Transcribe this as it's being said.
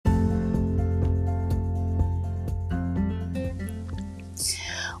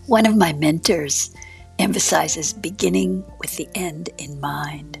One of my mentors emphasizes beginning with the end in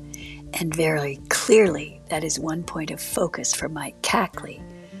mind, and very clearly that is one point of focus for Mike Cackley,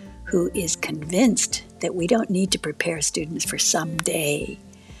 who is convinced that we don't need to prepare students for someday,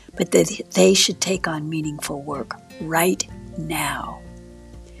 but that they should take on meaningful work right now,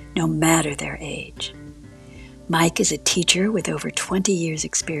 no matter their age. Mike is a teacher with over 20 years'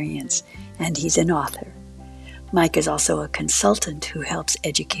 experience, and he's an author. Mike is also a consultant who helps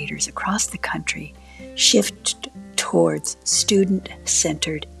educators across the country shift towards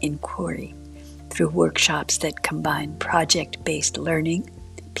student-centered inquiry through workshops that combine project-based learning,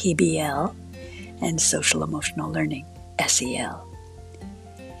 PBL, and social-emotional learning, SEL.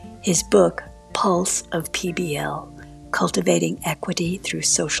 His book, Pulse of PBL, Cultivating Equity Through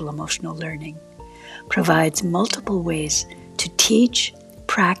Social-Emotional Learning, provides multiple ways to teach,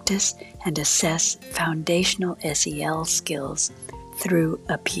 practice, and assess foundational SEL skills through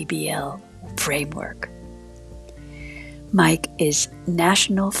a PBL framework. Mike is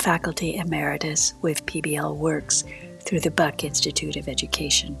National Faculty Emeritus with PBL Works through the Buck Institute of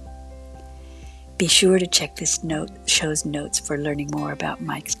Education. Be sure to check this show's notes for learning more about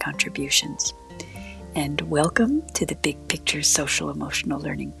Mike's contributions. And welcome to the Big Picture Social Emotional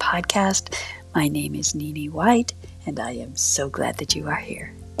Learning Podcast. My name is Nini White, and I am so glad that you are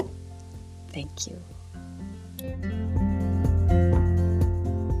here. Thank you.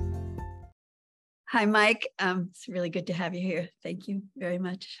 Hi, Mike. It's really good to have you here. Thank you very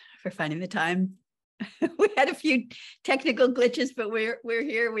much for finding the time. We had a few technical glitches, but we're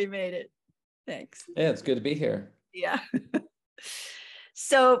here. We made it. Thanks. Yeah, it's good to be here. Yeah.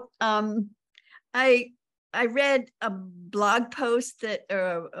 So I read a blog post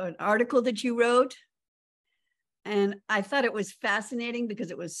or an article that you wrote, and I thought it was fascinating because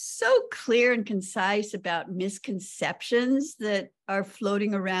it was so clear and concise about misconceptions that are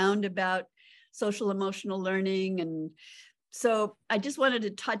floating around about social emotional learning. And so I just wanted to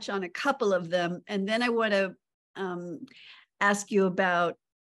touch on a couple of them. And then I want to ask you about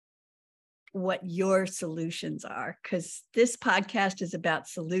what your solutions are, because this podcast is about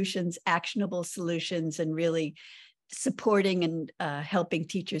solutions, actionable solutions, and really supporting and helping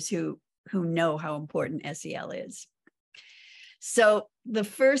teachers who know how important SEL is. So the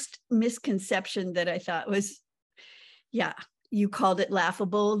first misconception that I thought was, you called it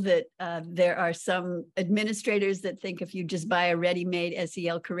laughable, that there are some administrators that think if you just buy a ready-made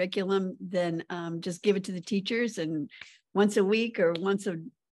SEL curriculum, then just give it to the teachers, and once a week or once a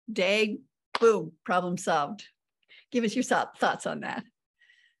day, boom, problem solved. Give us your thoughts on that.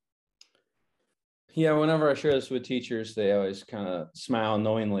 Yeah, whenever I share this with teachers, they always kind of smile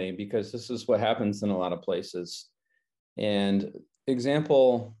knowingly, because this is what happens in a lot of places. And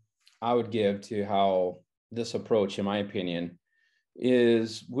example I would give to how this approach, in my opinion,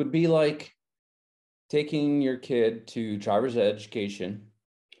 would be like taking your kid to driver's ed education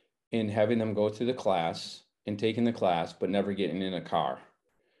and having them go through the class and taking the class, but never getting in a car.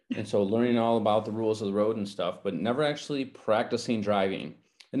 And so learning all about the rules of the road and stuff, but never actually practicing driving,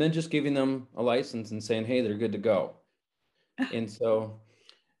 and then just giving them a license and saying, hey, they're good to go. And so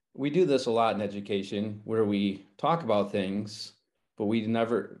we do this a lot in education, where we talk about things, but we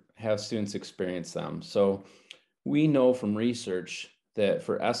never have students experience them. So we know from research that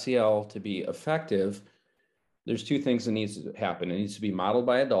for SEL to be effective, there's two things that needs to happen. It needs to be modeled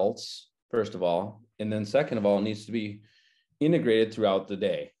by adults, first of all, and then second of all, it needs to be integrated throughout the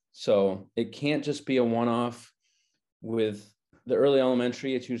day. So it can't just be a one-off. With the early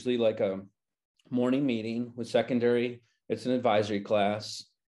elementary, it's usually like a morning meeting. With secondary, it's an advisory class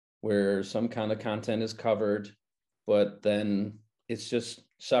where some kind of content is covered, but then it's just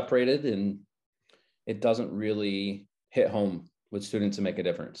separated and it doesn't really hit home with students to make a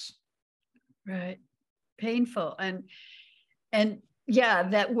difference. Right. Painful. And yeah,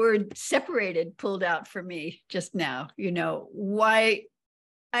 that word separated pulled out for me just now. Why?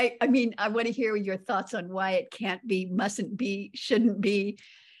 I mean, I want to hear your thoughts on why it can't be, mustn't be, shouldn't be,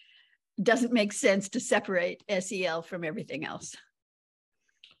 doesn't make sense to separate SEL from everything else.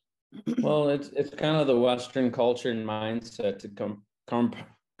 Well, it's kind of the Western culture and mindset to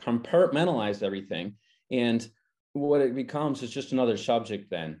compartmentalize everything. And what it becomes is just another subject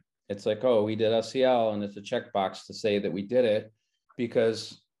then. It's like, oh, we did SEL, and it's a checkbox to say that we did it,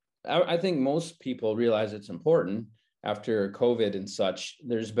 because I think most people realize it's important. After COVID and such,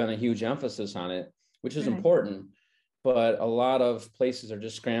 there's been a huge emphasis on it, which is important, but a lot of places are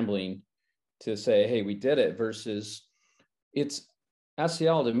just scrambling to say, hey, we did it, versus it's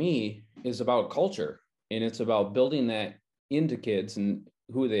SEL to me is about culture, and it's about building that into kids and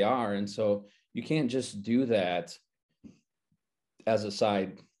who they are. And so you can't just do that as a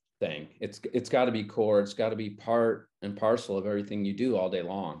side thing. It's got to be core. It's got to be part and parcel of everything you do all day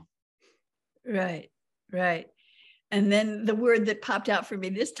long. Right, right. And then the word that popped out for me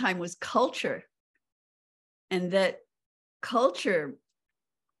this time was culture. And that culture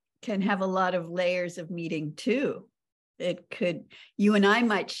can have a lot of layers of meaning too. It could, you and I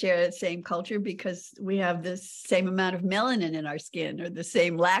might share the same culture because we have the same amount of melanin in our skin or the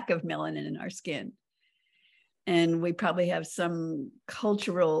same lack of melanin in our skin. And we probably have some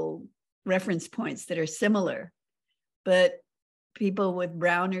cultural reference points that are similar, but people with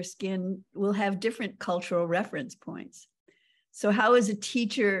browner skin will have different cultural reference points. So how is a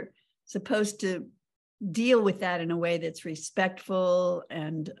teacher supposed to deal with that in a way that's respectful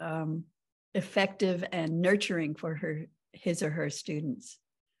and effective and nurturing for his or her students?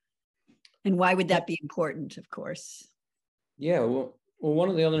 And why would that be important, of course? Yeah, well, one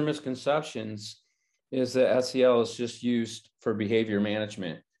of the other misconceptions is that SEL is just used for behavior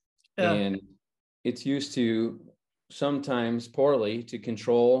management. And it's used to sometimes poorly to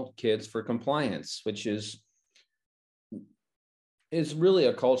control kids for compliance, which is really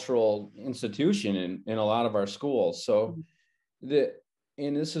a cultural institution in a lot of our schools. So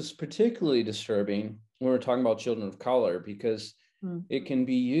and this is particularly disturbing when we're talking about children of color, because it can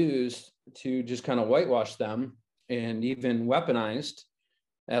be used to just kind of whitewash them and even weaponized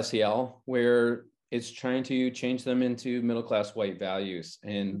SEL, where it's trying to change them into middle-class white values.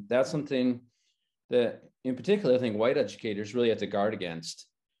 And that's something that in particular, I think white educators really have to guard against.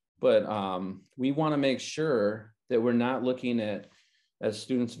 But we want to make sure that we're not looking at as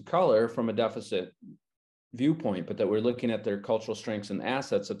students of color from a deficit viewpoint, but that we're looking at their cultural strengths and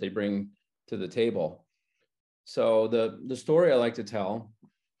assets that they bring to the table. So the story I like to tell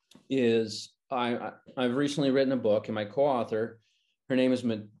is I've recently written a book, and my co-author, her name is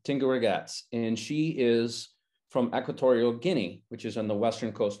Matinga Regettes, and she is from Equatorial Guinea, which is on the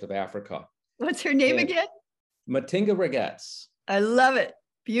western coast of Africa. What's her name again? Matinga Regettes. I love it.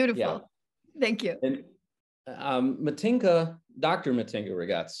 Beautiful. Yeah. Thank you. And Matinga, Dr. Matinga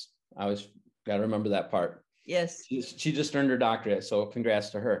Regettes, I always got to remember that part. Yes. She just earned her doctorate, so congrats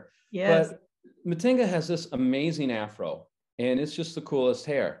to her. Yes. But Matinga has this amazing afro, and it's just the coolest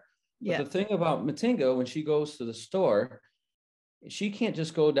hair. But the thing about Matinga, when she goes to the store, she can't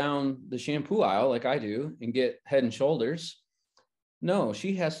just go down the shampoo aisle like I do and get Head and Shoulders. No,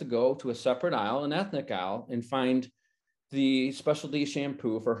 she has to go to a separate aisle, an ethnic aisle, and find the specialty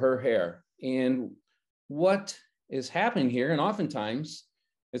shampoo for her hair. And what is happening here, and oftentimes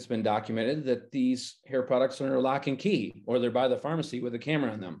it's been documented that these hair products are under lock and key, or they're by the pharmacy with a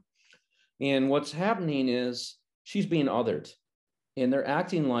camera on them. And what's happening is she's being othered, and they're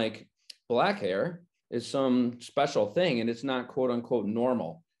acting like black hair is some special thing, and it's not quote unquote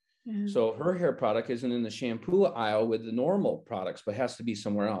normal. Mm-hmm. So her hair product isn't in the shampoo aisle with the normal products, but has to be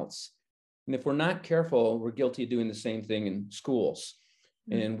somewhere else. And if we're not careful, we're guilty of doing the same thing in schools.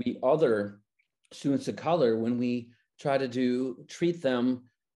 Mm-hmm. And we other students of color when we try to treat them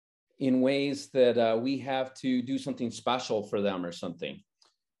in ways that we have to do something special for them or something.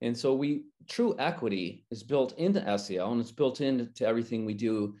 And so true equity is built into SEL, and it's built into everything we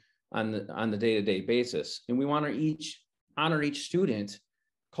do on the day-to-day basis. And we want to honor each student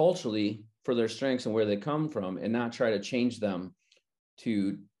culturally for their strengths and where they come from, and not try to change them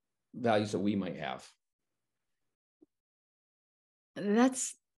to values that we might have.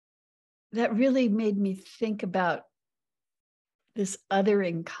 That really made me think about this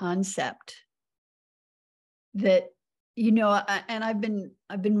othering concept that, you know, and I've been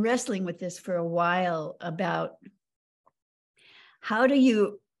wrestling with this for a while about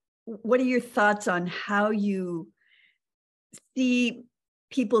what are your thoughts on how you see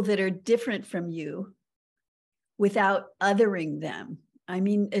people that are different from you without othering them? I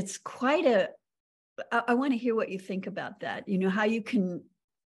mean, it's quite I want to hear what you think about that. You know, how you can,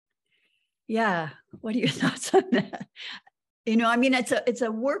 what are your thoughts on that? You know, I mean, it's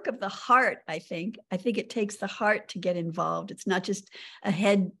a work of the heart, I think. I think it takes the heart to get involved. It's not just a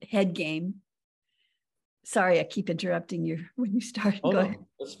head game. Sorry, I keep interrupting you when you start. Go ahead.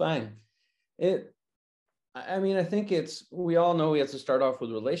 That's fine. I think we all know we have to start off with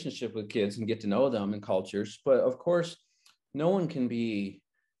a relationship with kids and get to know them and cultures. But of course, no one can be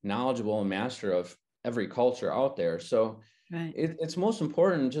knowledgeable and master of every culture out there. So right. It's most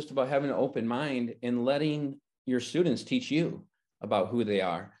important just about having an open mind and letting your students teach you about who they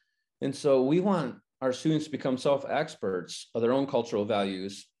are. And so we want our students to become self-experts of their own cultural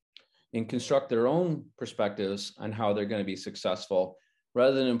values and construct their own perspectives on how they're going to be successful,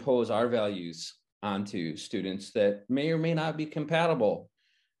 rather than impose our values onto students that may or may not be compatible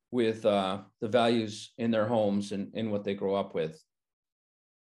with the values in their homes and what they grow up with.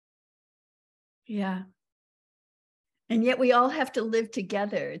 Yeah. And yet we all have to live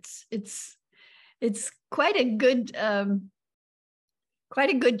together. It's quite a good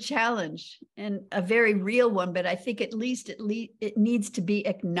challenge and a very real one, but I think at least it needs to be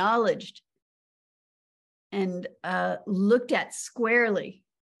acknowledged and looked at squarely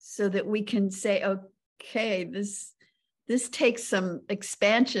so that we can say, okay, this takes some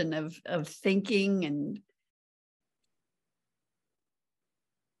expansion of thinking. And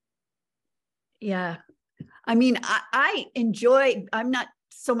yeah, I mean, I enjoy, I'm not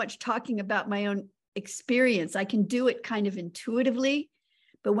so much talking about my own experience. I can do it kind of intuitively,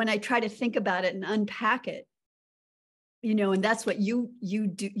 but when I try to think about it and unpack it, and that's what you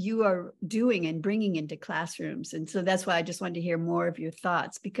are doing and bringing into classrooms. And so that's why I just wanted to hear more of your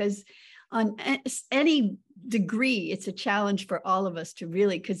thoughts, because on any degree, it's a challenge for all of us to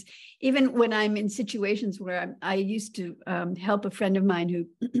really, because even when I'm in situations where I used to help a friend of mine who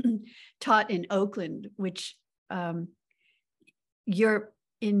taught in Oakland, which you're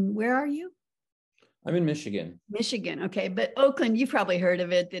in, where are you? I'm in Michigan. Michigan, okay. But Oakland, you've probably heard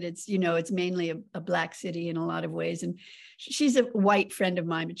of it, that it's, it's mainly a Black city in a lot of ways. And she's a white friend of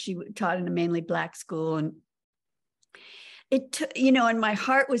mine, but she taught in a mainly Black school. And and my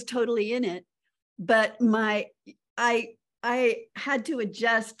heart was totally in it, but I had to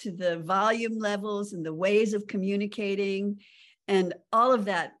adjust to the volume levels and the ways of communicating and all of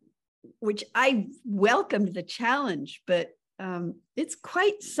that, which I welcomed the challenge, but it's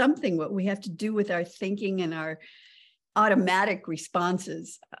quite something what we have to do with our thinking and our automatic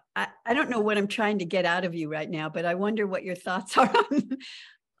responses. I don't know what I'm trying to get out of you right now, but I wonder what your thoughts are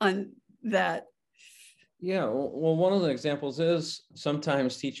on that. Yeah, well, one of the examples is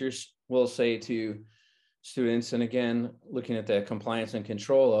sometimes teachers will say to students, and again, looking at that compliance and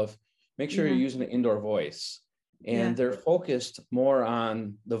control of, make sure you're using an indoor voice. And they're focused more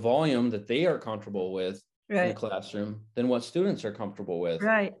on the volume that they are comfortable with in the classroom than what students are comfortable with.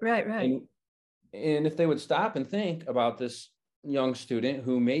 Right. And if they would stop and think about this young student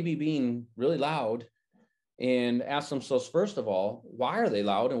who may be being really loud and ask themselves, first of all, why are they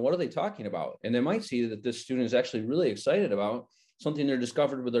loud and what are they talking about? And they might see that this student is actually really excited about something they're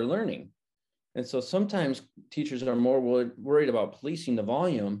discovered with their learning. And so sometimes teachers are more worried about policing the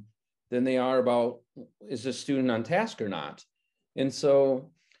volume than they are about, is this student on task or not? And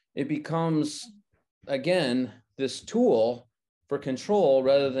so it becomes, again, this tool for control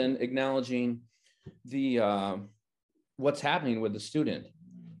rather than acknowledging the what's happening with the student.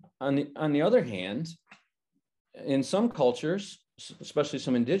 On the other hand, in some cultures, especially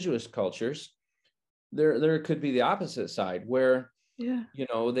some indigenous cultures, there could be the opposite side where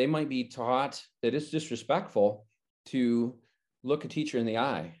they might be taught that it's disrespectful to look a teacher in the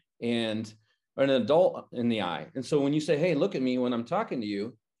eye or an adult in the eye. And so when you say, hey, look at me when I'm talking to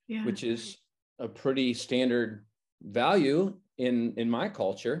you, which is a pretty standard value in my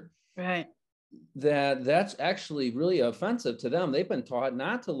culture, right, that's actually really offensive to them. They've been taught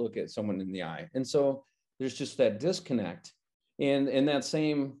not to look at someone in the eye. And so there's just that disconnect. And in that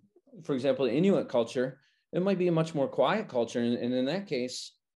same, for example, Inuit culture, it might be a much more quiet culture. And in that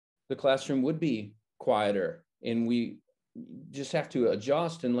case, the classroom would be quieter. And we just have to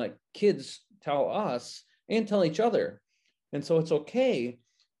adjust and let kids tell us and tell each other. And so it's okay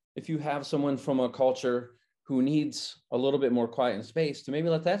if you have someone from a culture who needs a little bit more quiet and space to maybe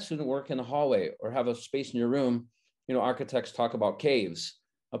let that student work in the hallway or have a space in your room. Architects talk about caves,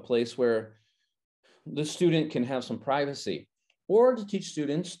 a place where the student can have some privacy, or to teach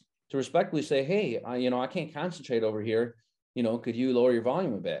students to respectfully say, hey, I can't concentrate over here. Could you lower your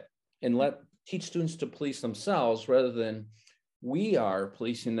volume a bit? And teach students to police themselves rather than we are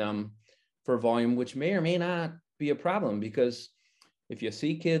policing them for volume, which may or may not be a problem, because if you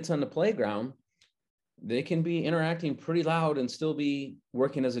see kids on the playground, they can be interacting pretty loud and still be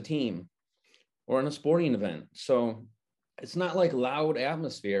working as a team or in a sporting event. So it's not like loud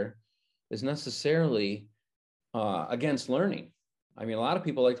atmosphere is necessarily against learning. I mean, a lot of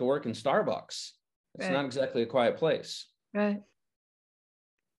people like to work in Starbucks. It's not exactly a quiet place. Right.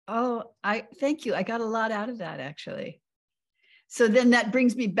 Oh, thank you. I got a lot out of that, actually. So then that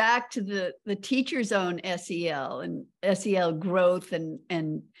brings me back to the teacher's own SEL and SEL growth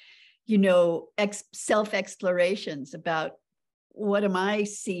and self-explorations about what am I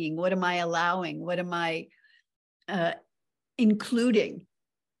seeing? What am I allowing? What am I including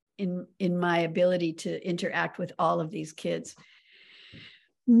in my ability to interact with all of these kids?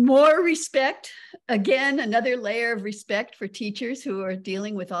 More respect, again, another layer of respect for teachers who are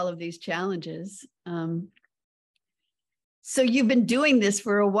dealing with all of these challenges. So you've been doing this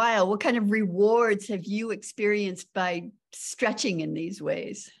for a while. What kind of rewards have you experienced by stretching in these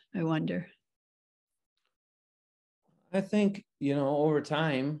ways, I wonder? I think, over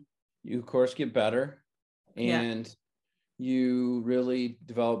time, you of course get better, Yeah. and you really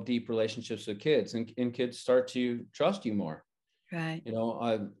develop deep relationships with kids, and kids start to trust you more. Right.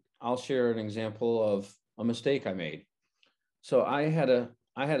 I'll share an example of a mistake I made. So I had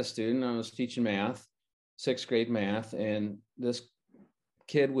a student. I was teaching math, sixth grade math, and this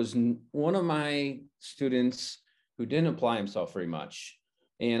kid was one of my students who didn't apply himself very much.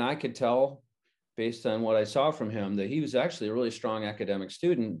 And I could tell based on what I saw from him that he was actually a really strong academic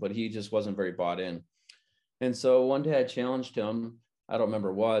student, but he just wasn't very bought in. And so one day I challenged him, I don't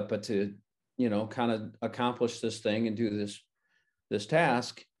remember what, but to, kind of accomplish this thing and do this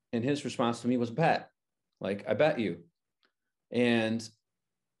task. And his response to me was bet. Like, I bet you. And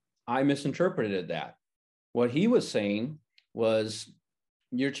I misinterpreted that. What he was saying was,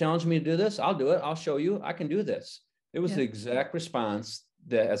 you're challenging me to do this? I'll do it. I'll show you. I can do this. It was the exact response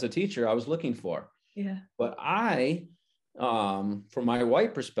that as a teacher I was looking for. Yeah. But I, from my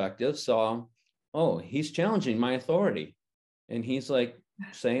white perspective, saw, oh, he's challenging my authority. And he's like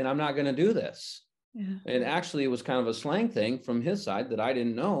saying, I'm not going to do this. Yeah. And actually, it was kind of a slang thing from his side that I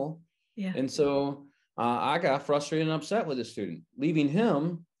didn't know. Yeah. And so I got frustrated and upset with the student, leaving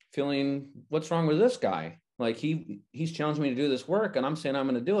him feeling, what's wrong with this guy? Like he's challenging me to do this work, and I'm saying I'm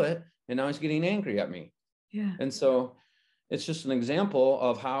going to do it, and now he's getting angry at me. Yeah. And so it's just an example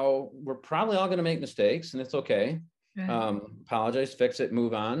of how we're probably all going to make mistakes, and it's okay. Right. Apologize, fix it,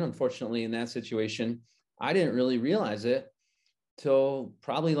 move on. Unfortunately, in that situation, I didn't really realize it till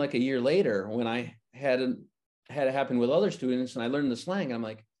probably like a year later when I had it happen with other students, and I learned the slang. And I'm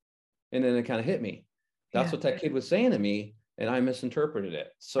like, and then it kind of hit me. That's what that kid was saying to me, and I misinterpreted it.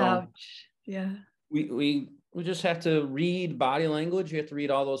 So ouch. Yeah. we just have to read body language. You have to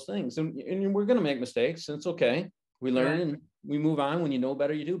read all those things, and we're going to make mistakes, and it's okay. We learn and we move on. When you know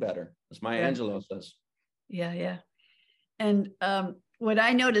better, you do better, as Maya Angelou says. Yeah. Yeah. And what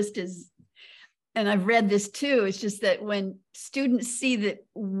I noticed is, and I've read this too, it's just that when students see that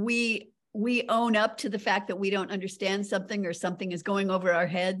we own up to the fact that we don't understand something or something is going over our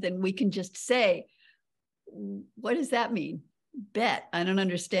head, then we can just say, what does that mean? Bet, I don't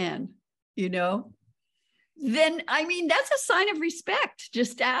understand, Then, I mean, that's a sign of respect.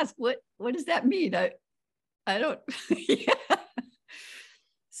 Just ask, what does that mean? I don't, yeah.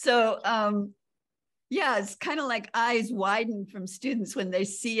 So, it's kind of like eyes widen from students when they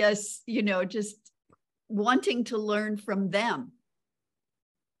see us, just wanting to learn from them,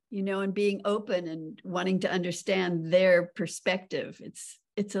 and being open and wanting to understand their perspective.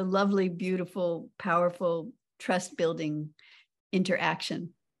 It's a lovely, beautiful, powerful, trust-building interaction.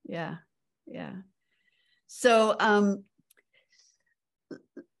 Yeah. Yeah. So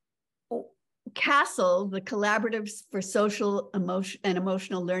CASEL, the Collaboratives for Social and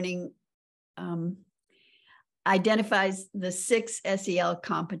Emotional Learning, identifies the 6 SEL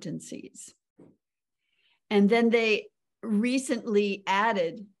competencies. And then they recently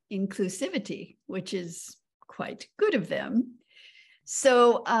added inclusivity, which is quite good of them.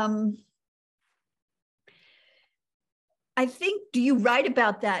 So I think, do you write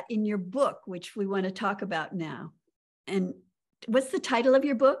about that in your book, which we want to talk about now? And what's the title of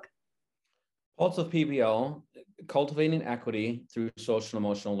your book? Pulse of PBL, Cultivating Equity Through Social and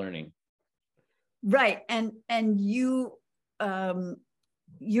Emotional Learning. Right. And you,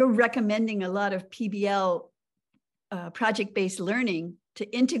 you're recommending a lot of PBL project-based learning to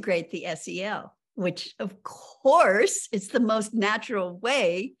integrate the SEL, which of course is the most natural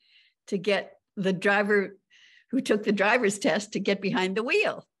way to get the driver who took the driver's test to get behind the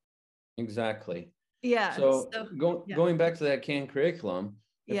wheel. Exactly. Yeah. So going back to that canned curriculum,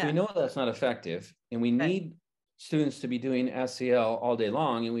 if we know that's not effective and we need students to be doing SEL all day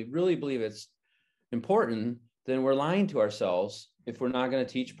long, and we really believe it's important, then we're lying to ourselves if we're not going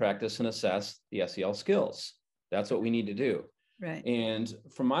to teach, practice, and assess the SEL skills. That's what we need to do. Right. And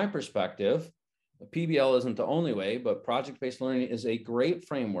from my perspective, PBL isn't the only way, but project-based learning is a great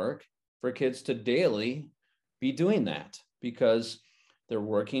framework for kids to daily be doing that, because they're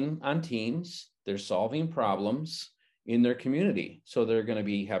working on teams, they're solving problems in their community. So they're going to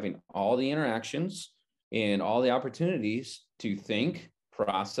be having all the interactions and all the opportunities to think,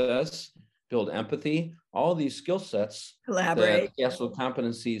 process, build empathy, all these skill sets collaborate that CASEL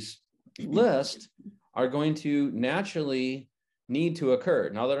competencies list are going to naturally need to occur.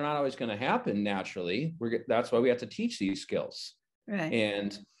 Now, they're not always going to happen naturally. That's why we have to teach these skills. Right.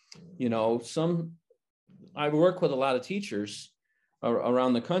 And, I work with a lot of teachers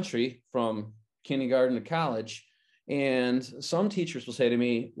around the country from kindergarten to college. And some teachers will say to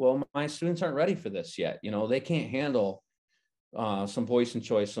me, well, my students aren't ready for this yet. They can't handle some voice and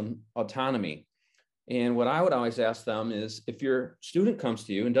choice, some autonomy. And what I would always ask them is, if your student comes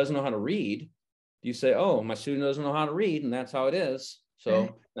to you and doesn't know how to read, do you say, oh, my student doesn't know how to read and that's how it is?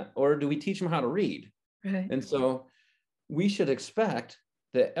 So, or do we teach them how to read? Right. And so we should expect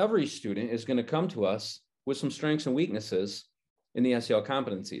that every student is going to come to us with some strengths and weaknesses in the SEL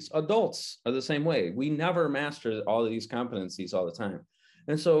competencies. Adults are the same way. We never master all of these competencies all the time.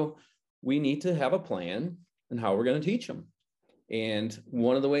 And so we need to have a plan and how we're going to teach them. And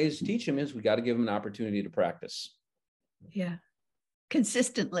one of the ways to teach them is we got to give them an opportunity to practice. Yeah.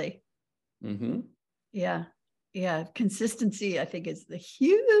 Consistently. Mm-hmm. Yeah. Yeah. Consistency, I think, is the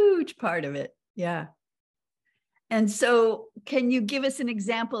huge part of it. Yeah. And so can you give us an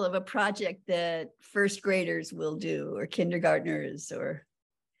example of a project that first graders will do, or kindergartners, or?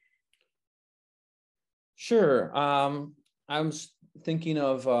 Sure. I'm thinking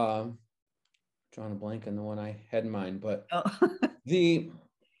of drawing a blank on the one I had in mind, but the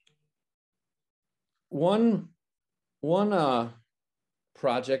one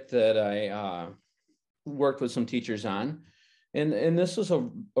project that I worked with some teachers on, and this was a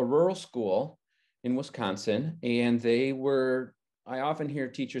rural school in Wisconsin, and I often hear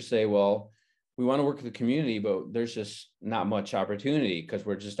teachers say, well, we want to work with the community, but there's just not much opportunity because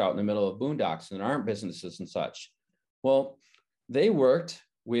we're just out in the middle of boondocks and there aren't businesses and such. Well, they worked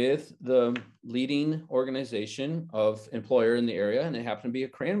with the leading organization of employer in the area, and it happened to be a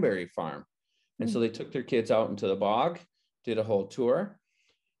cranberry farm. And so they took their kids out into the bog, did a whole tour,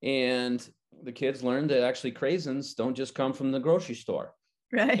 and the kids learned that actually craisins don't just come from the grocery store.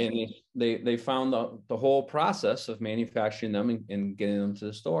 Right. And they found the whole process of manufacturing them and getting them to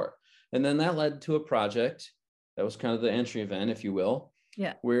the store. And then that led to a project that was kind of the entry event, if you will,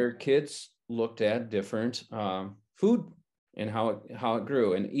 where kids looked at different food and how it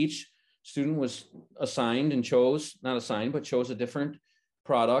grew. And each student was assigned and chose a different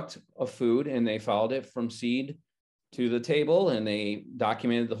product of food, and they followed it from seed to the table, and they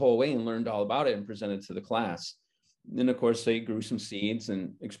documented the whole way and learned all about it and presented to the class. Then, of course, they grew some seeds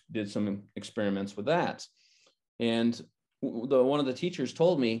and did some experiments with that. And one of the teachers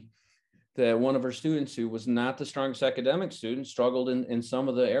told me that one of her students, who was not the strongest academic student, struggled in some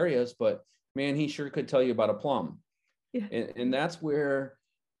of the areas, but man, he sure could tell you about a plum. Yeah. And that's where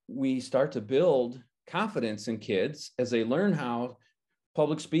we start to build confidence in kids as they learn how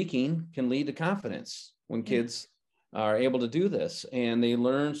public speaking can lead to confidence when kids are able to do this. And they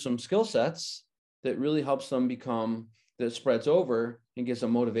learn some skill sets that really helps them that spreads over and gives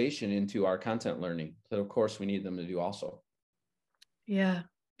them motivation into our content learning that, of course, we need them to do also. Yeah,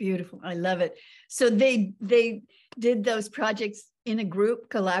 beautiful. I love it. So they did those projects in a group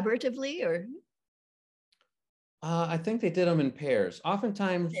collaboratively, or? I think they did them in pairs.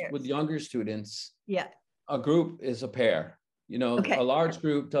 Oftentimes with younger students, a group is a pair. A large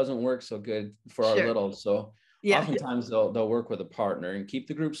group doesn't work so good for our little. So oftentimes they'll work with a partner and keep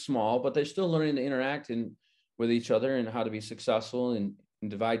the group small, but they're still learning to interact with each other and how to be successful and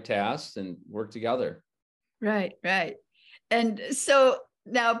divide tasks and work together. Right. And so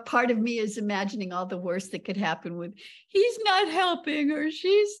now part of me is imagining all the worst that could happen with he's not helping or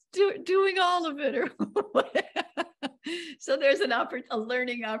she's doing all of it or whatever. So there's a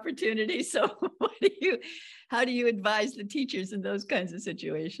learning opportunity. So how do you advise the teachers in those kinds of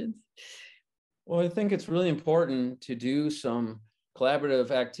situations? Well, I think it's really important to do some collaborative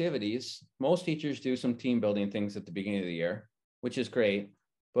activities. Most teachers do some team building things at the beginning of the year, which is great.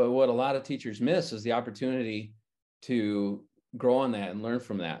 But what a lot of teachers miss is the opportunity to grow on that and learn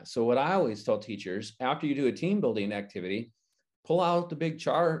from that. So what I always tell teachers, after you do a team building activity, pull out the big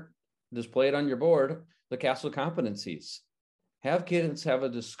chart, display it on your board, the castle competencies. Have kids have a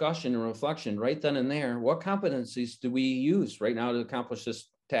discussion and reflection right then and there. What competencies do we use right now to accomplish this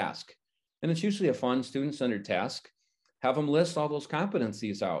task? And it's usually a fun student-centered task. Have them list all those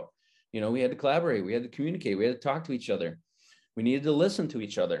competencies out. We had to collaborate, we had to communicate, we had to talk to each other. We needed to listen to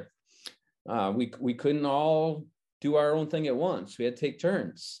each other. We couldn't all do our own thing at once. We had to take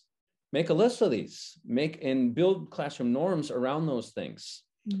turns. Make a list of these, and build classroom norms around those things.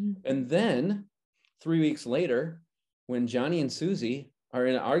 Mm-hmm. And then 3 weeks later, when Johnny and Susie are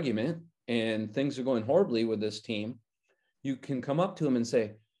in an argument and things are going horribly with this team, you can come up to them and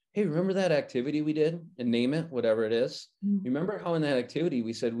say, hey, remember that activity we did? And name it, whatever it is. Mm-hmm. Remember how in that activity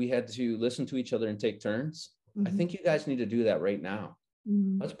we said we had to listen to each other and take turns? Mm-hmm. I think you guys need to do that right now.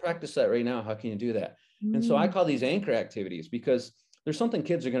 Mm-hmm. Let's practice that right now. How can you do that? Mm-hmm. And so I call these anchor activities because there's something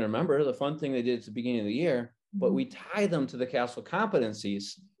kids are going to remember, the fun thing they did at the beginning of the year, but we tie them to the castle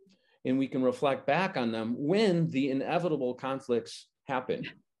competencies and we can reflect back on them when the inevitable conflicts happen.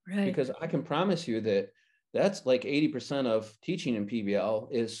 Right. Because I can promise you that's like 80% of teaching in PBL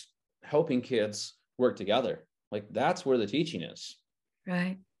is helping kids work together. Like that's where the teaching is.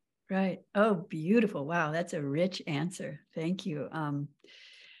 Right. Right. Oh, beautiful. Wow. That's a rich answer. Thank you.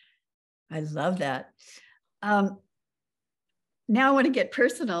 I love that. Now I want to get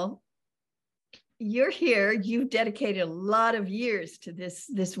personal. You're here, you've dedicated a lot of years to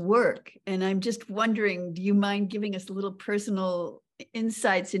this work. And I'm just wondering, do you mind giving us a little personal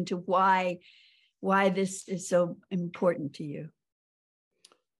insights into why this is so important to you?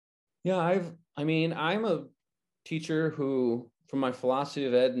 Yeah, I'm a teacher who, from my philosophy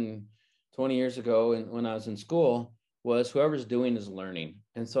of ed and 20 years ago, and when I was in school, was whoever's doing is learning.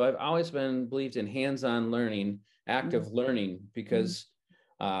 And so I've always believed in hands-on learning, active learning, because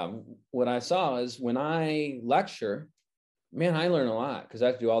what I saw is when I lecture, man, I learn a lot because I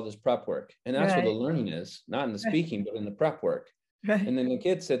have to do all this prep work. And that's where the learning is, not in the speaking, but in the prep work. Right. And then the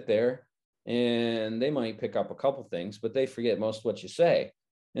kids sit there and they might pick up a couple things, but they forget most of what you say.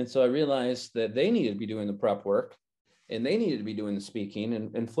 And so I realized that they needed to be doing the prep work and they needed to be doing the speaking,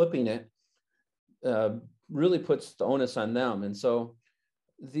 and flipping it really puts the onus on them. And so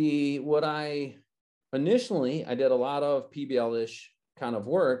initially I did a lot of PBL-ish kind of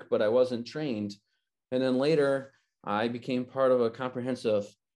work, but I wasn't trained. And then later I became part of a comprehensive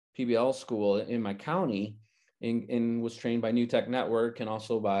PBL school in my county, and was trained by New Tech Network and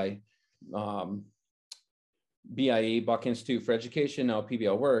also by BIE, Buck Institute for Education, now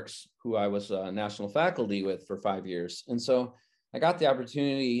PBL Works, who I was national faculty with for 5 years. And so I got the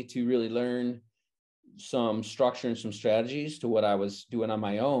opportunity to really learn some structure and some strategies to what I was doing on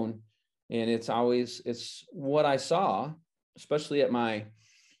my own. And it's what I saw, especially at my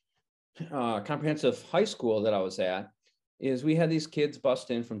comprehensive high school that I was at, is we had these kids bust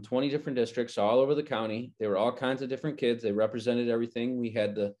in from 20 different districts all over the county. They were all kinds of different kids. They represented everything. We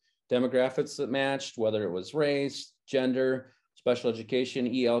had the demographics that matched, whether it was race, gender, special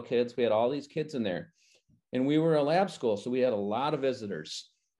education, EL kids. We had all these kids in there. And we were a lab school, so we had a lot of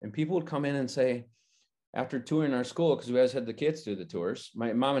visitors. And people would come in and say, after touring our school, because we always had the kids do the tours,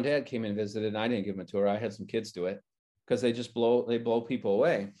 my mom and dad came and visited, and I didn't give them a tour. I had some kids do it because they blow people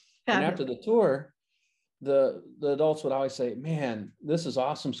away. And after the tour, the adults would always say, man, this is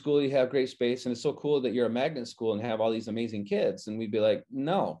awesome school. You have great space. And it's so cool that you're a magnet school and have all these amazing kids. And we'd be like,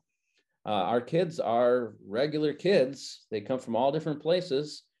 no, our kids are regular kids. They come from all different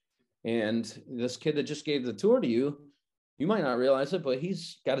places. And this kid that just gave the tour to you, you might not realize it, but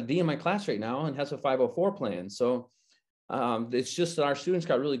he's got a D in my class right now and has a 504 plan. So it's just that our students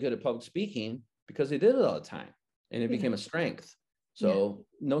got really good at public speaking because they did it all the time, and it became a strength. So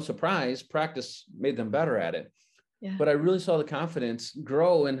no surprise, practice made them better at it. Yeah. But I really saw the confidence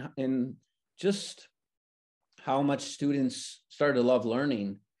grow in just how much students started to love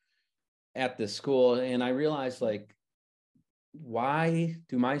learning at this school. And I realized, like, why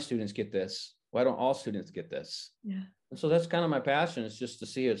do my students get this? Why don't all students get this? Yeah. And so that's kind of my passion, is just to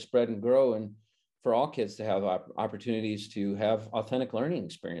see it spread and grow, and for all kids to have opportunities to have authentic learning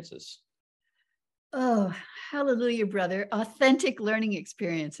experiences. Oh, hallelujah, brother. Authentic learning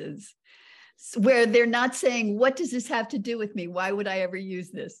experiences where they're not saying, what does this have to do with me? Why would I ever use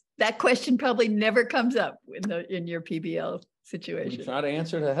this? That question probably never comes up in your PBL situation. We try to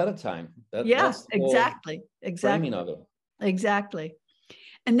answer it ahead of time. That's exactly. Framing of it. Exactly.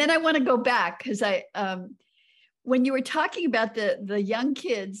 And then I want to go back, because when you were talking about the young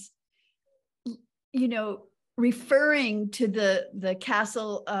kids, referring to the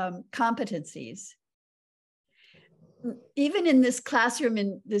CASEL competencies, even in this classroom,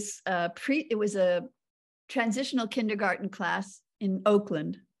 in this it was a transitional kindergarten class in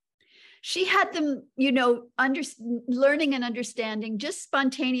Oakland. She had them, learning and understanding just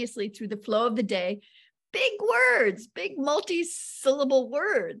spontaneously through the flow of the day, big words, big multi-syllable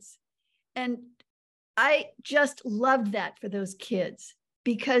words. And I just loved that for those kids,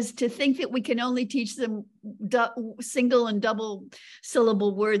 because to think that we can only teach them single and double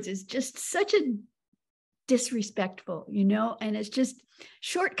syllable words is just such a disrespectful, and it's just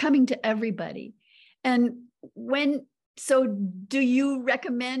shortcoming to everybody. And so do you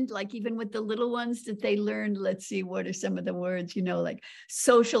recommend, like, even with the little ones, that they learn, let's see, what are some of the words, like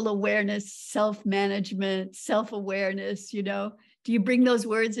social awareness, self-management, self-awareness, do you bring those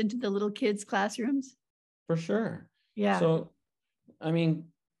words into the little kids' classrooms? For sure. Yeah. So,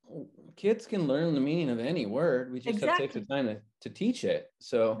 kids can learn the meaning of any word. We just have to take the time to teach it.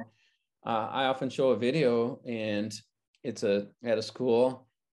 So I often show a video, and it's at a school.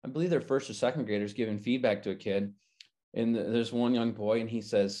 I believe they're first or second graders giving feedback to a kid. And there's one young boy, and he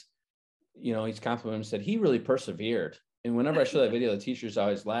says, he's complimenting him, said, he really persevered. And whenever I show that video, the teachers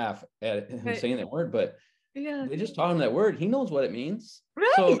always laugh at him saying that word. But Yeah. They just taught him that word. He knows what it means.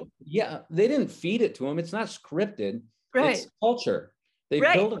 Right. So yeah, they didn't feed it to him. It's not scripted. Right. It's culture. They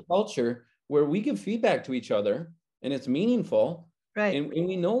Right. build a culture where we give feedback to each other and it's meaningful. Right. And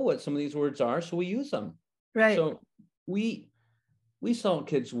we know what some of these words are, so we use them. Right. So we sell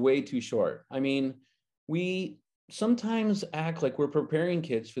kids way too short. I mean, we sometimes act like we're preparing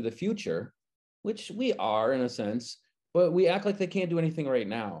kids for the future, which we are in a sense, but we act like they can't do anything right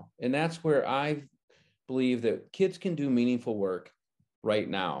now. And that's where I believe that kids can do meaningful work right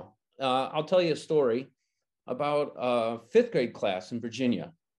now. I'll tell you a story about a fifth grade class in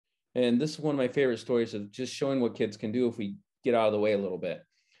Virginia. And this is one of my favorite stories of just showing what kids can do if we get out of the way a little bit.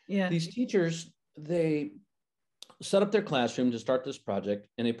 Yeah. These teachers, they set up their classroom to start this project,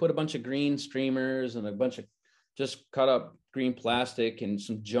 and they put a bunch of green streamers and a bunch of just cut up green plastic and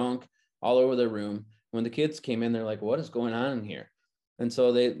some junk all over their room. When the kids came in, they're like, what is going on in here? And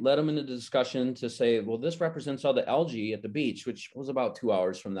so they led them into discussion to say, well, this represents all the algae at the beach, which was about 2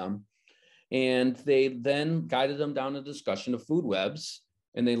 hours from them. And they then guided them down a discussion of food webs.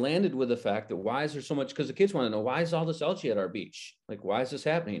 And they landed with the fact that why is there so much? Because the kids want to know, why is all this algae at our beach? Like, why is this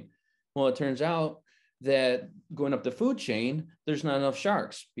happening? Well, it turns out that going up the food chain, there's not enough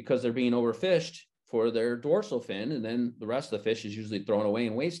sharks because they're being overfished for their dorsal fin. And then the rest of the fish is usually thrown away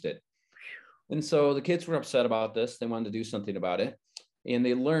and wasted. And so the kids were upset about this. They wanted to do something about it. And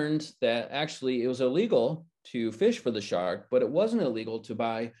they learned that actually it was illegal to fish for the shark, but it wasn't illegal to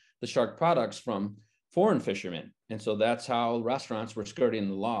buy the shark products from foreign fishermen. And so that's how restaurants were skirting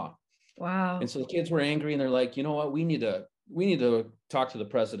the law. Wow. And so the kids were angry and they're like, you know what, we need to talk to the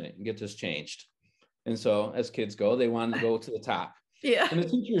president and get this changed. And so as kids go, they wanted to go to the top. Yeah. And the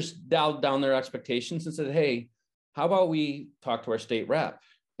teachers dialed down their expectations and said, hey, how about we talk to our state rep?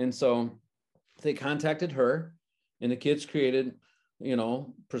 And so they contacted her, and the kids created,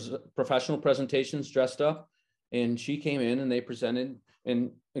 professional presentations dressed up. And she came in and they presented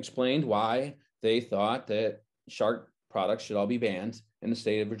and explained why they thought that shark products should all be banned in the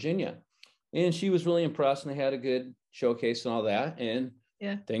state of Virginia. And she was really impressed, and they had a good showcase and all that. And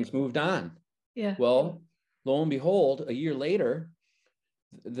things moved on. Yeah. Well, lo and behold, a year later,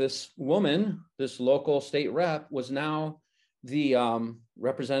 this woman, this local state rep, was now the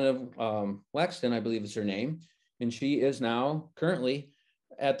Representative Wexton, I believe is her name. And she is now currently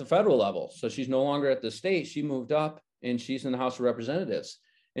at the federal level. So she's no longer at the state. She moved up and she's in the House of Representatives.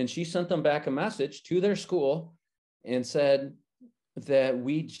 And she sent them back a message to their school and said that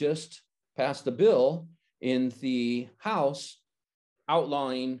we just passed a bill in the House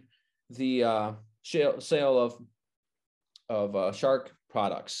outlawing the sale of shark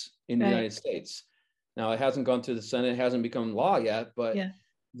products in the United States. Now, it hasn't gone through the Senate, it hasn't become law yet, but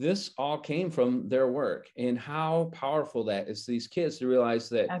this all came from their work. And how powerful that is to these kids to realize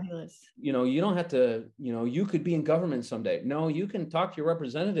that, fabulous. You don't have to, you could be in government someday. No, you can talk to your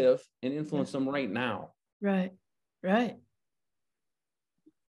representative and influence them right now. Right. I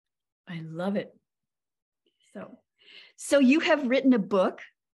love it. So you have written a book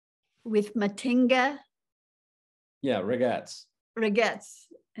with Matinga. Yeah, Regetz.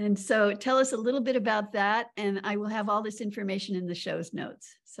 And so tell us a little bit about that, and I will have all this information in the show's notes.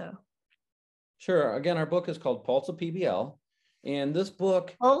 So sure. Again, our book is called Pulse of PBL. And this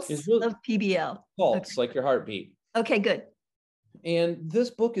book is really of PBL. Pulse, like your heartbeat. Okay, good. And this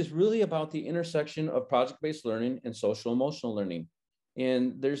book is really about the intersection of project-based learning and social emotional learning.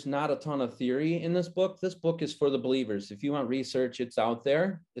 And there's not a ton of theory in this book. This book is for the believers. If you want research, it's out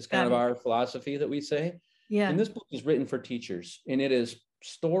there. It's kind of our philosophy that we say. Yeah. And this book is written for teachers, and it is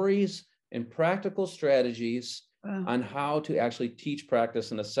stories and practical strategies on how to actually teach,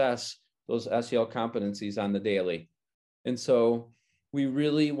 practice, and assess those SEL competencies on the daily. And so we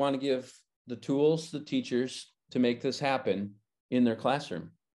really want to give the tools to the teachers to make this happen in their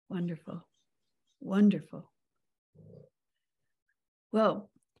classroom. Wonderful. Well,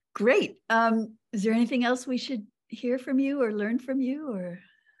 great. Is there anything else we should hear from you or learn from you, or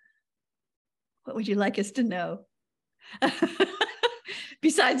what would you like us to know?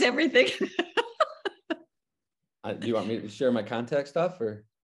 Besides everything. Do you want me to share my contact stuff, or?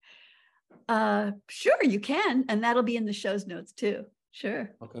 Sure, you can. And that'll be in the show's notes too.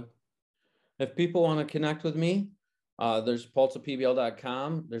 Sure. Okay. If people want to connect with me, there's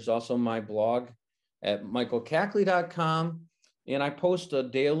pulseofpbl.com. There's also my blog at michaelcackley.com. And I post a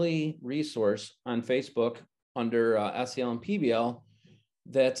daily resource on Facebook under SEL and PBL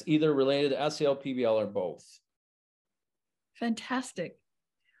that's either related to SEL, PBL, or both. Fantastic.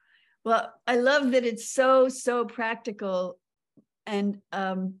 Well, I love that it's so practical, and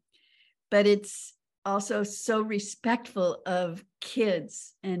but it's also so respectful of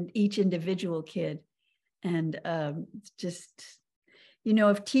kids and each individual kid. And just,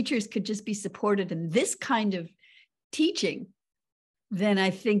 if teachers could just be supported in this kind of teaching, then I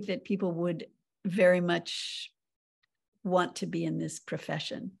think that people would very much want to be in this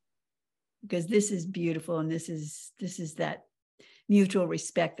profession, because this is beautiful, and this is that mutual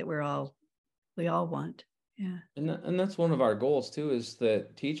respect that we all want. Yeah. And that's one of our goals too, is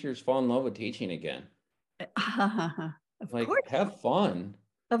that teachers fall in love with teaching again. Of course. Have fun.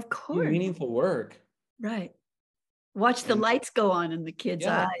 Of Do course. meaningful work. Right. Watch the lights go on in the kids'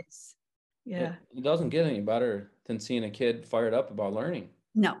 eyes. Yeah. It doesn't get any better than seeing a kid fired up about learning.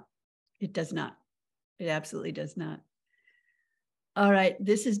 No, it does not. It absolutely does not. All right.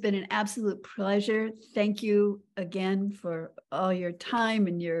 This has been an absolute pleasure. Thank you again for all your time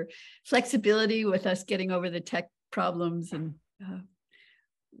and your flexibility with us getting over the tech problems. And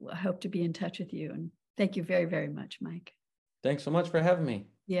I hope to be in touch with you. And thank you very, very much, Mike. Thanks so much for having me.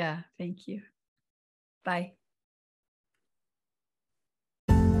 Yeah. Thank you. Bye.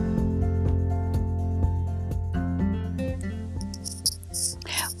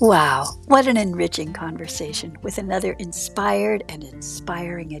 Wow, what an enriching conversation with another inspired and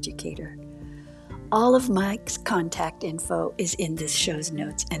inspiring educator. All of Mike's contact info is in this show's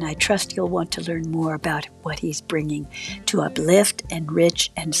notes, and I trust you'll want to learn more about what he's bringing to uplift,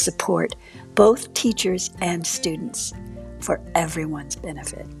 enrich, and support both teachers and students for everyone's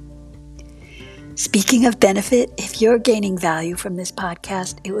benefit. Speaking of benefit, if you're gaining value from this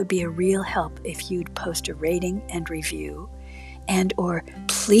podcast, it would be a real help if you'd post a rating and review, and or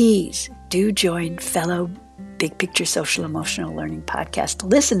please do join fellow Big Picture Social Emotional Learning Podcast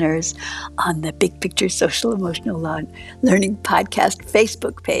listeners on the Big Picture Social Emotional Learning Podcast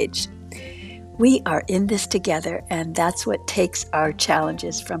Facebook page. We are in this together, and that's what takes our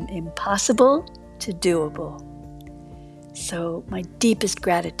challenges from impossible to doable. So my deepest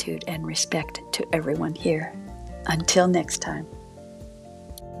gratitude and respect to everyone here. Until next time.